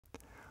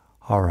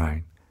All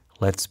right,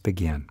 let's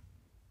begin.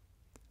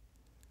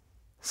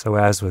 So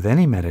as with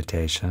any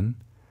meditation,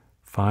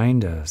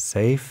 find a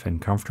safe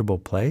and comfortable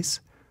place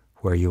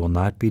where you will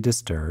not be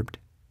disturbed.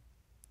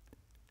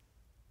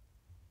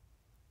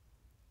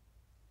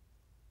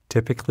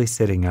 Typically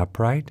sitting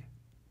upright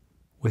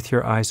with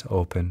your eyes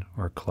open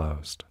or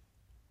closed.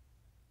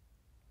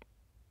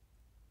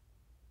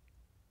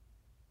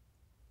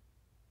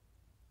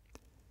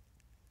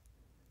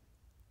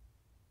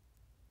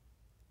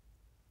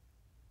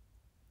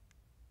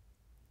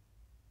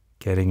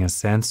 Getting a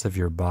sense of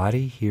your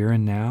body here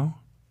and now.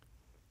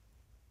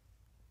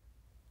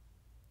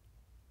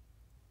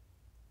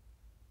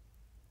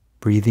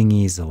 Breathing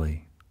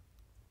easily.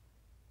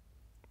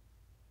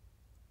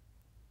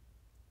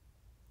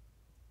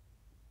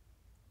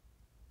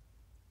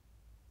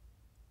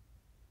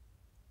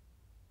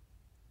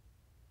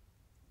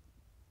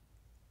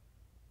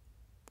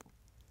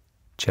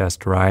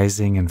 Chest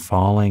rising and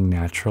falling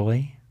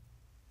naturally.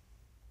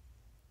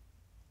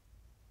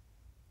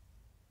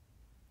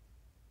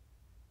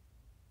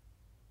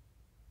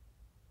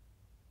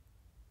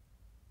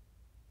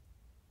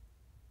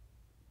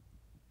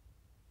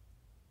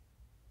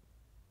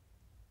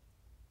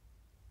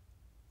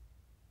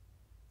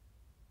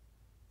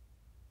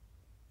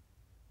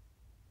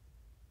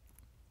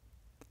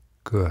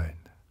 Good.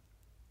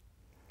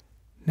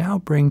 Now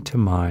bring to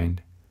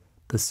mind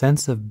the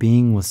sense of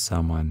being with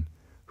someone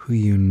who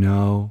you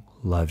know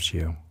loves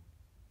you.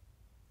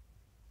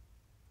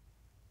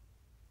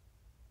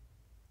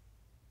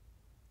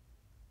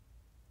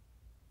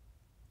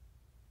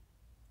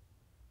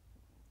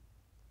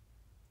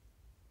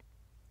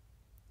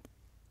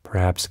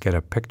 Perhaps get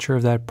a picture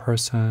of that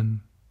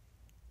person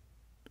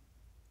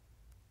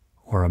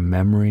or a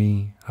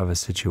memory of a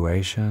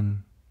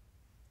situation.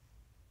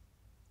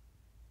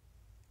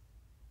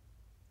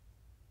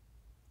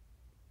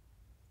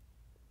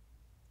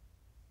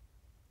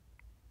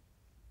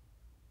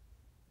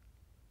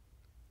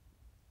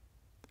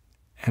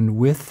 And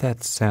with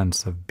that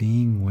sense of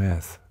being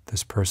with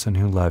this person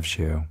who loves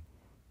you,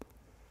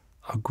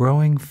 a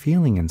growing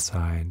feeling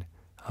inside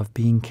of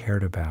being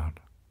cared about.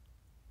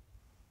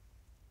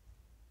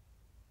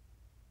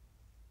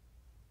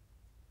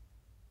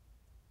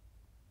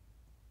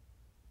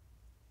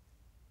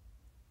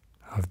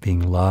 Of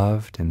being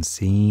loved and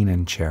seen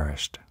and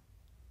cherished.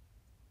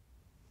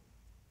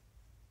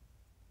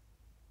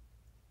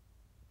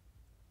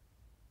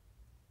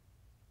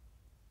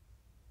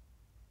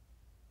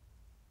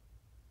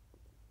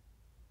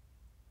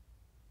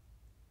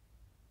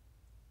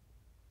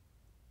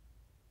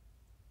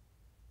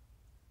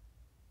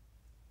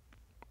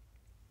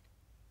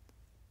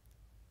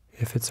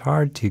 If it's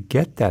hard to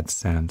get that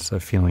sense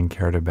of feeling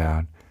cared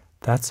about,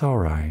 that's all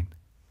right.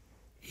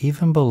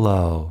 Even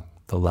below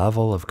the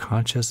level of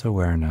conscious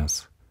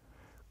awareness,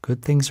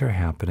 good things are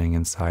happening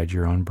inside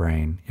your own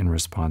brain in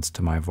response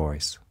to my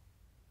voice.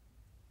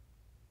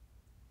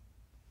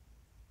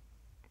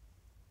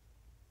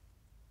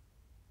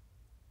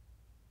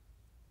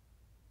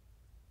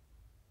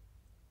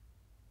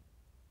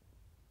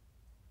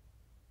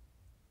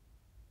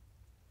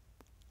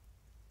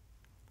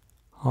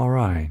 All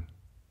right.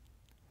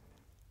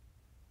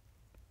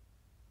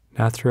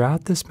 Now,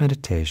 throughout this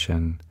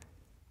meditation,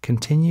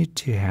 continue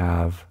to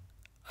have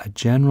a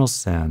general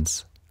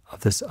sense of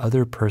this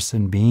other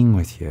person being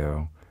with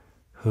you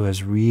who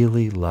has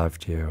really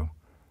loved you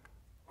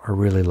or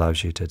really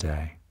loves you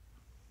today.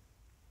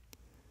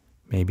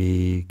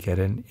 Maybe get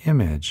an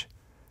image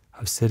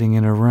of sitting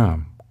in a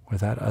room with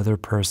that other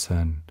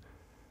person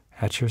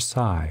at your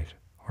side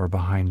or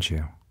behind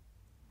you.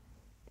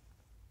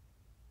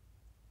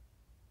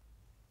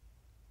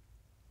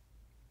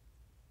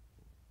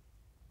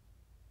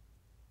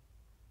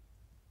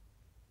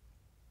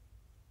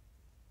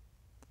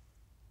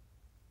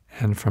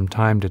 And from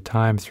time to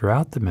time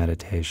throughout the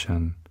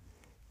meditation,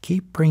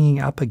 keep bringing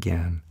up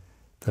again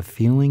the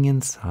feeling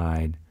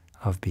inside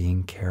of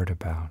being cared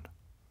about.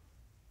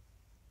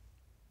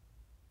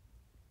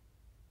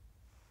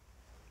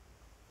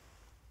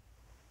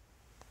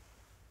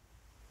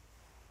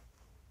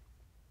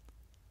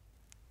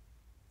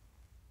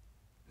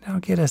 Now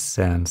get a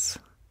sense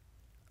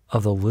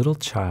of the little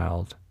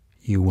child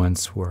you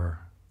once were.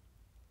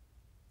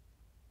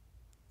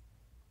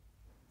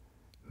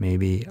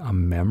 Maybe a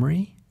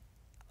memory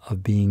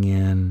of being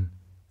in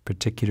a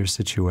particular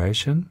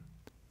situation,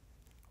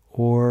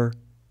 or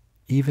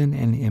even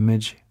an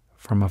image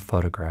from a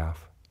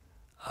photograph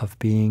of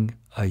being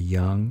a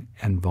young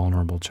and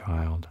vulnerable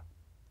child.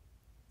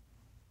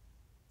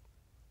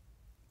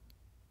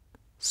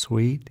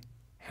 Sweet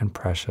and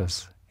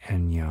precious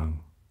and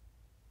young.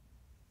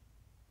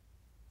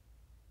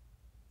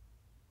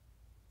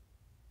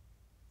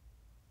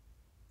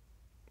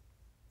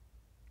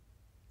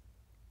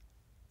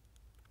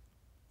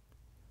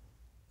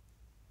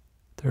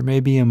 There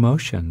may be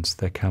emotions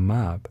that come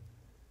up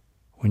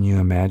when you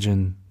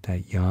imagine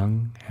that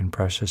young and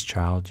precious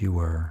child you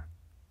were.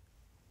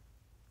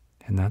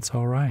 And that's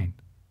all right.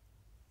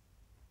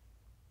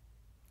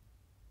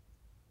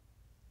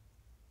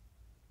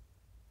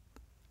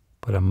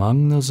 But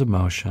among those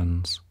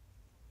emotions,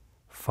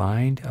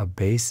 find a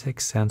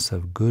basic sense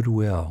of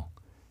goodwill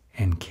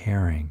and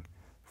caring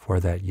for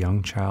that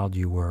young child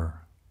you were.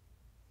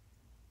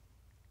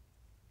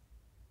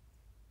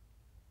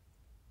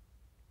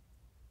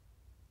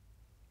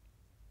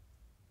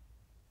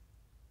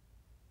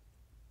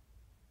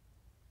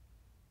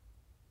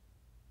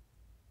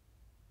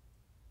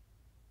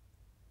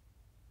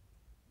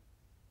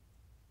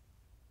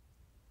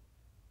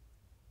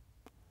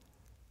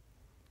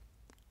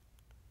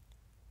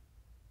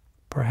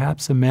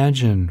 Perhaps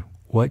imagine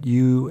what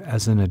you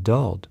as an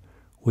adult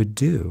would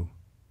do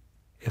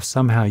if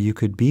somehow you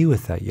could be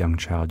with that young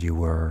child you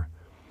were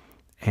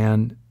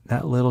and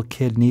that little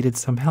kid needed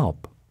some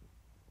help.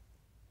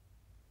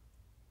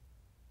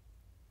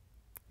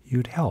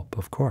 You'd help,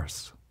 of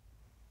course.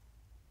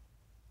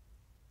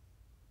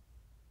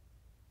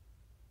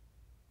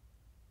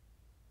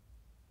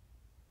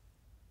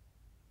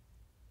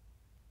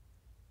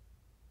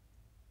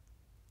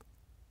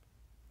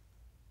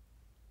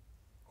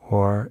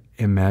 Or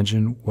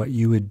imagine what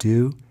you would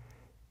do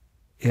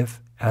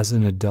if, as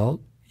an adult,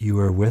 you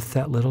were with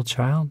that little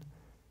child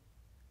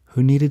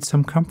who needed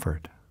some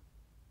comfort.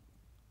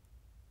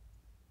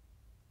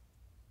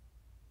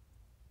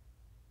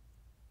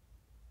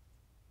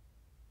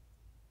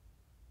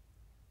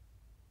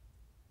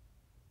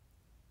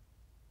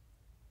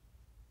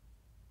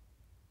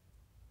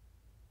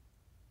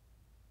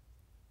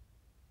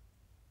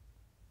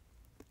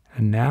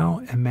 And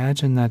now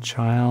imagine that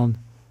child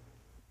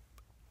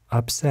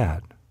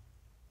upset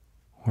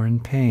or in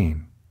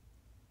pain,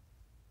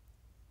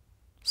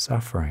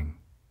 suffering,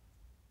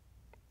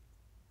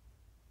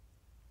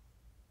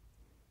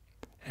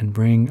 and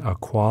bring a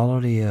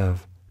quality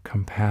of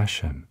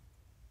compassion,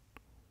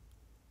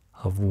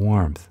 of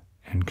warmth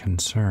and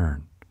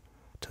concern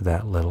to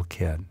that little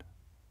kid.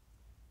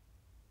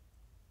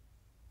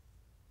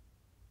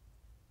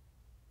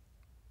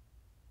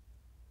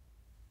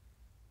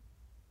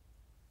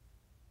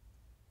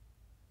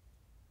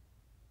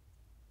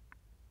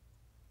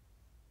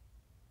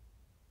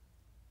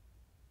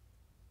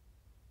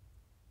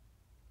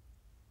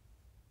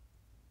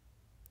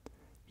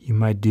 You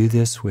might do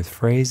this with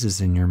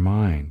phrases in your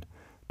mind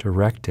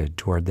directed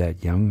toward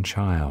that young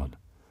child.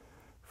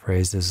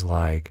 Phrases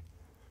like,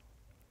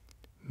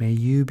 "May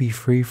you be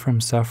free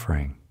from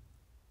suffering.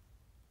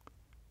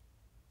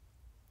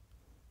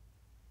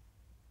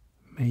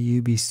 May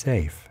you be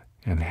safe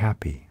and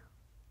happy.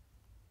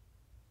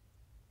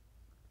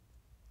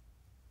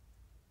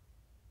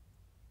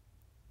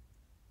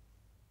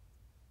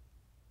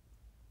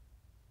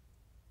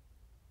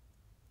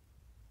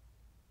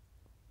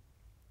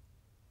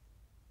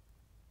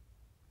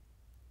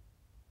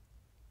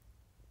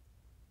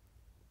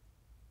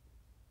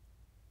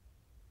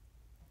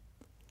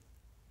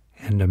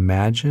 And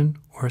imagine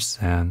or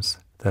sense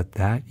that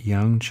that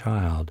young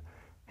child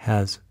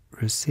has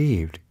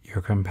received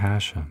your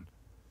compassion,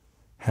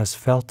 has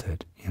felt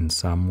it in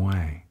some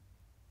way.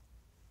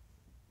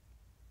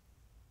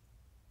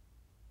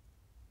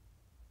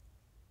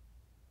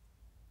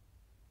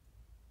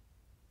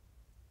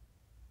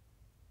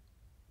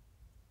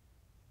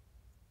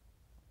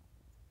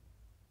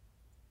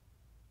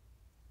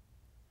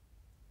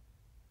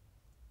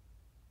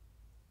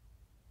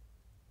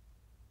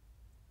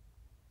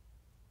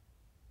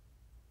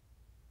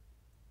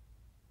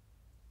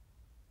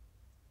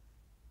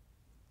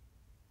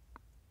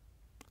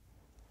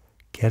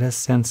 Get a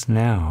sense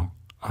now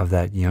of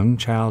that young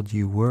child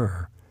you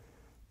were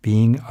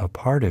being a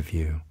part of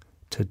you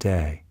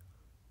today.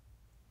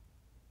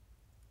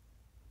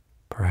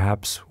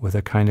 Perhaps with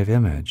a kind of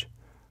image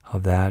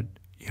of that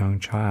young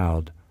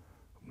child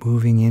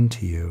moving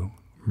into you,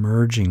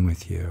 merging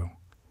with you,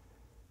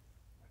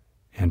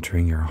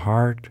 entering your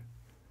heart,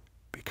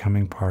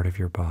 becoming part of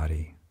your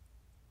body.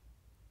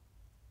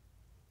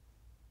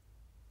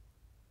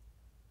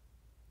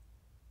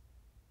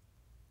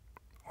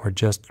 Or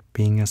just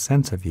being a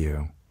sense of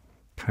you,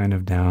 kind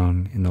of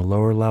down in the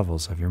lower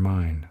levels of your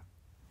mind.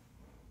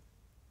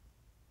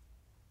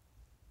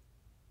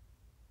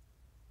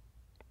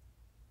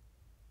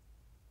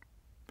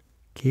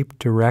 Keep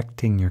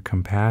directing your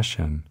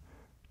compassion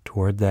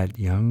toward that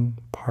young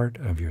part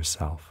of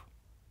yourself.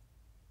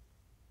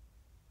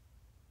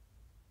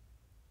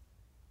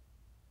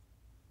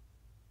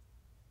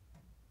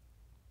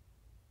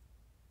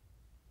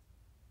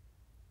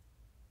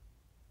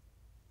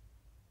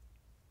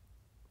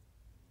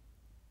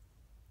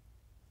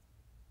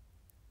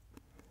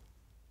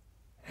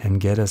 And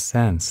get a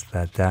sense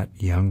that that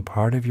young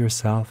part of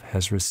yourself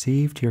has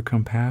received your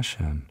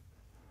compassion,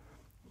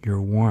 your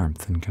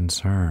warmth and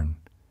concern,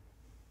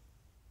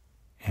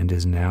 and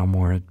is now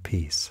more at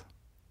peace.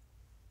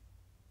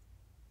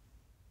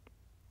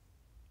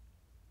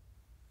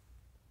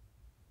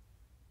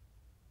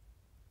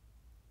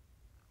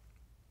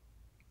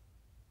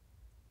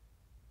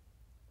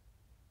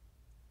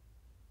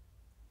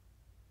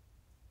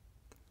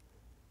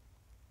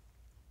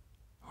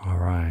 All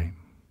right.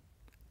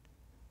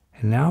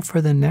 And now for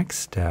the next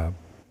step,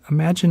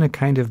 imagine a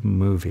kind of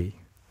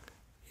movie.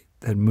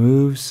 that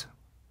moves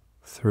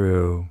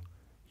through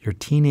your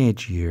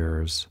teenage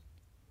years,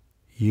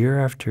 year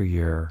after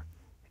year,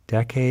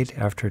 decade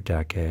after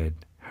decade,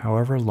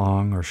 however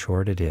long or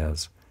short it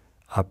is,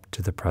 up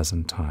to the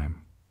present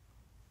time.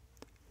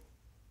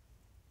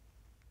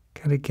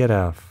 Kind of get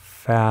a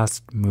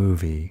fast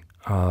movie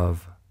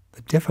of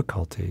the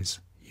difficulties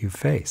you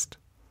faced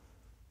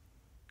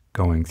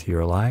going through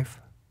your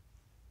life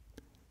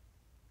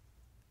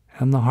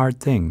and the hard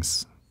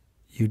things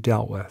you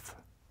dealt with.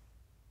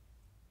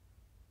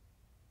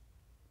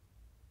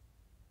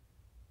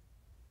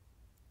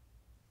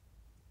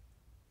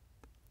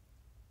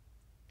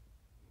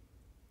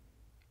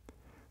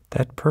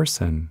 That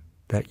person,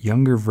 that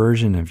younger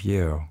version of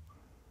you,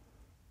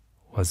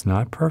 was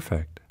not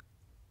perfect,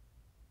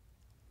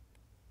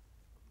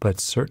 but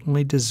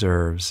certainly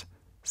deserves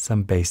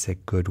some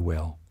basic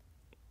goodwill,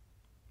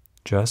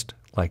 just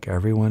like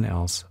everyone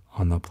else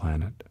on the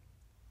planet.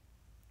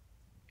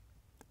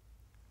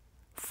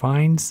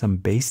 Find some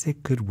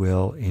basic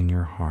goodwill in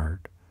your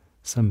heart,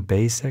 some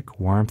basic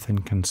warmth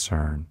and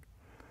concern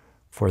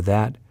for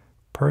that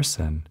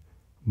person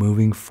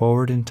moving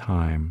forward in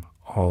time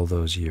all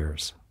those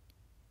years.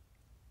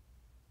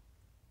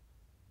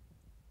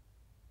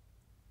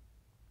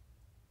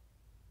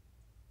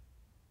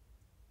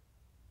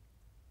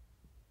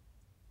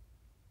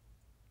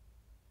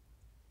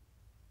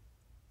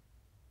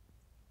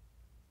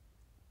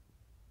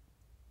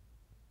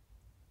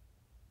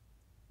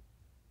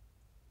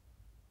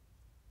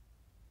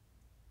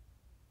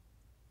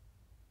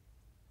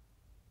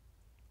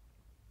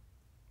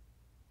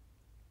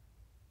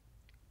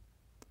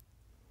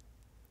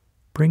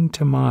 Bring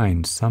to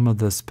mind some of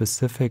the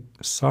specific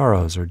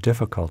sorrows or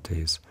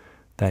difficulties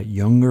that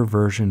younger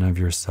version of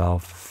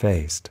yourself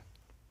faced,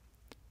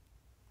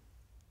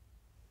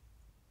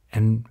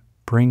 and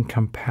bring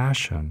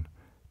compassion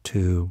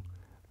to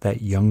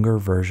that younger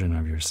version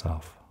of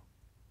yourself.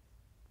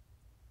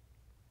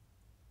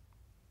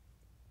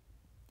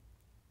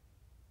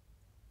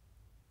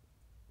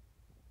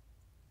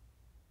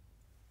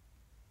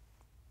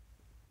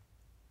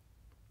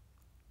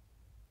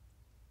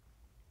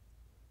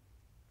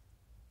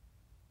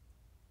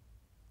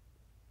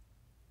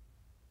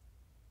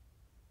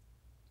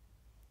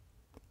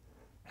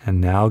 And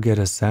now get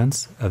a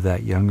sense of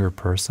that younger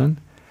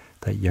person,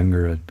 that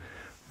younger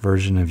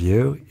version of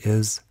you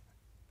is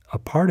a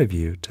part of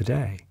you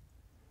today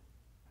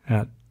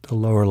at the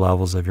lower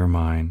levels of your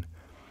mind.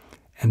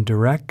 And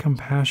direct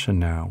compassion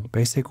now,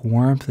 basic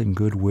warmth and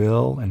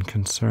goodwill and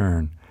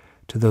concern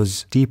to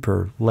those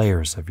deeper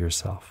layers of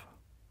yourself.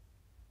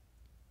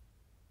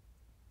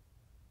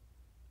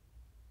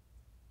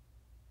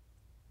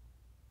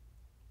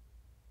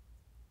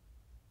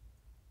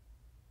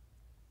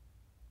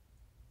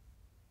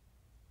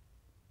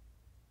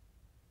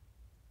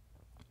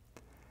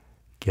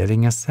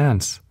 Getting a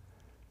sense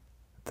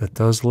that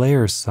those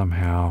layers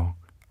somehow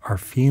are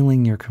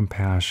feeling your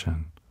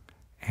compassion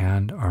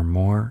and are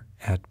more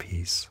at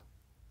peace.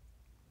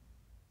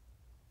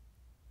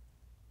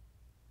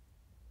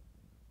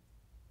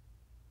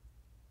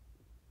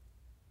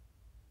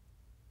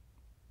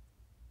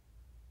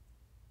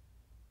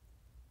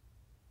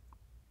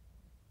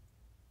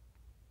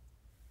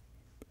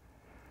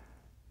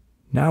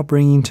 Now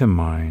bringing to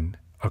mind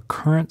a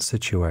current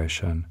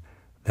situation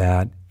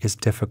that is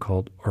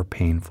difficult or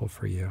painful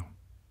for you.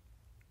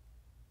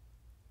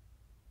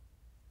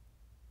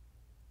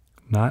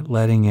 Not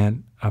letting it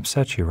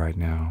upset you right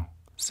now,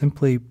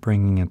 simply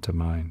bringing it to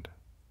mind.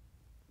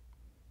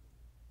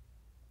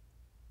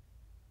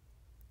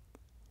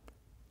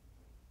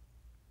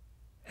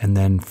 And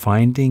then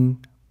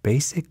finding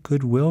basic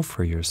goodwill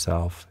for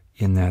yourself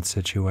in that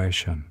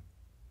situation.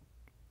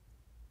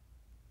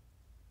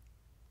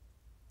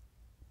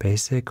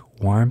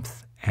 Basic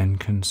warmth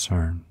and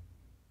concern.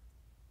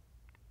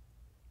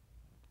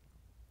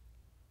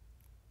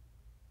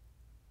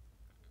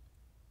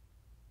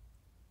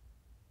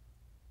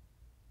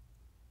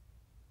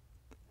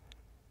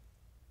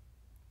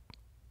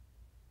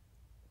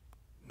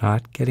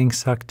 Not getting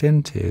sucked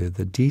into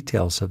the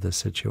details of the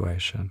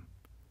situation,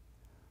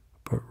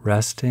 but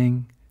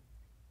resting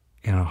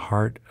in a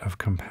heart of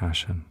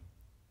compassion.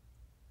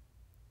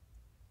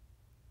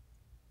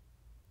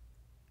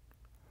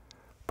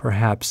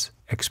 Perhaps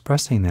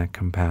expressing that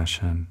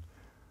compassion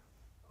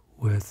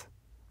with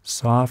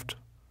soft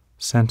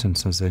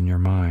sentences in your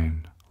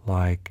mind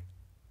like,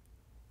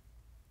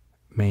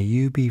 "May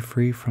you be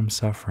free from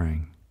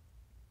suffering.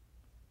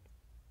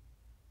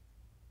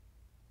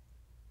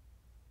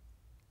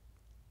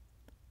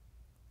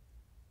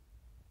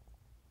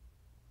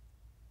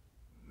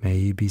 May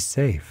you be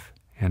safe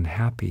and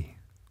happy.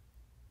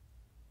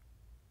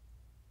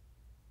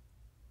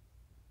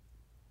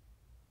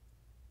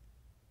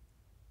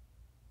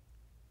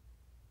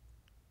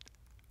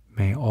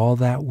 May all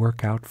that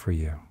work out for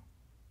you."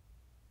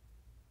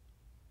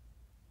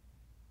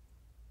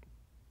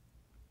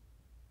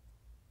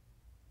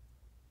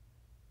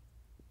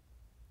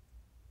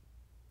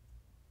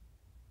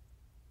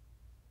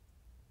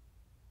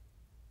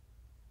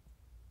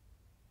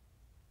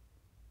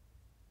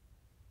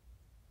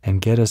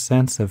 and get a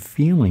sense of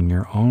feeling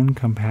your own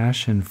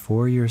compassion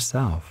for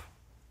yourself.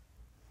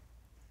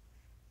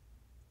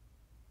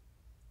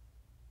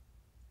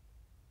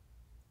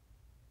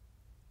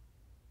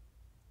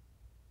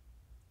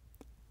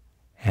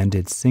 And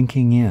it's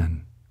sinking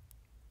in.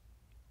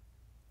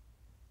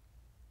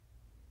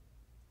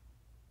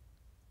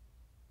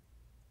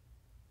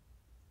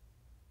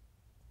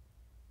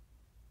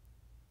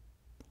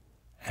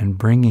 And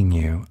bringing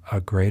you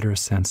a greater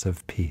sense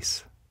of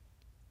peace.